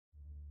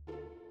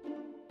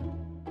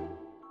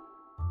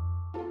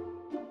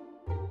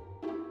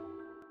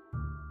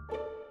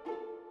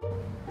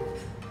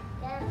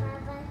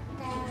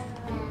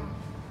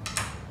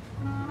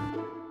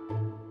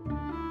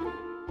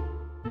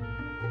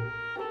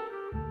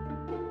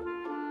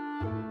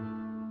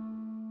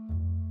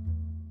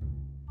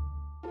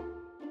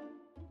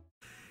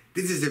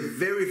This is a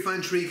very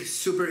fun trick,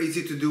 super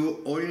easy to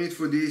do. All you need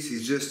for this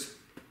is just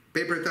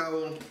paper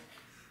towel,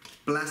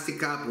 plastic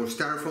cup or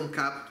styrofoam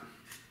cup,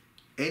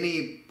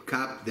 any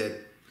cup that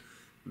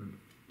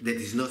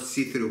is not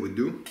see-through would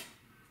do,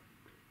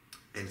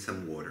 and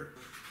some water.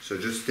 So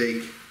just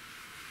take,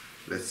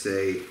 let's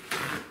say,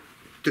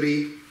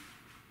 3,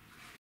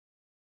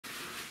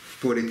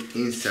 put it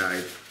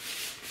inside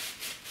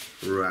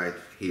right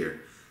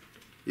here.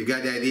 You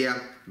got the idea?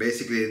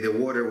 Basically the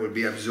water will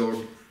be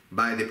absorbed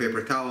by the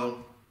paper towel.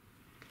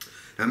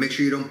 Now make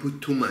sure you don't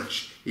put too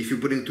much. If you're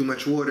putting too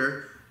much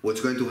water,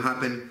 what's going to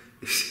happen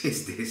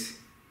is this.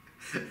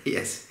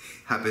 Yes,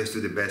 happens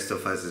to the best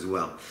of us as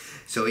well.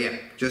 So yeah,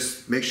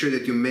 just make sure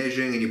that you're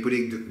measuring and you're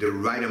putting the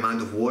right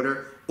amount of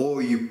water,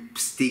 or you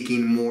stick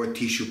in more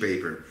tissue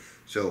paper.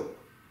 So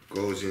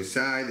goes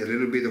inside a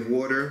little bit of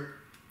water.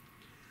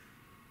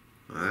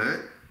 All right,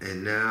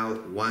 and now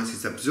once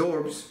it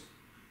absorbs,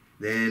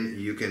 then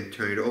you can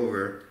turn it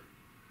over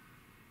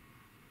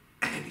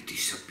and it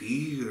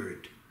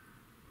disappeared.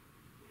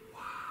 Wow,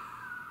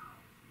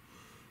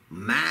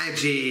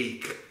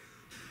 magic.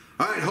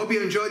 All right, hope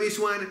you enjoyed this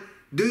one.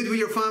 Do it with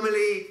your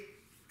family,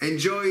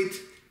 enjoy it,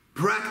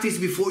 practice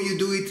before you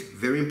do it,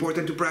 very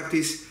important to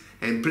practice.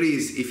 And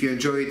please, if you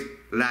enjoyed,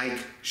 like,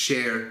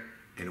 share,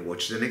 and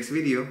watch the next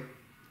video.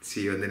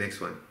 See you in the next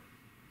one.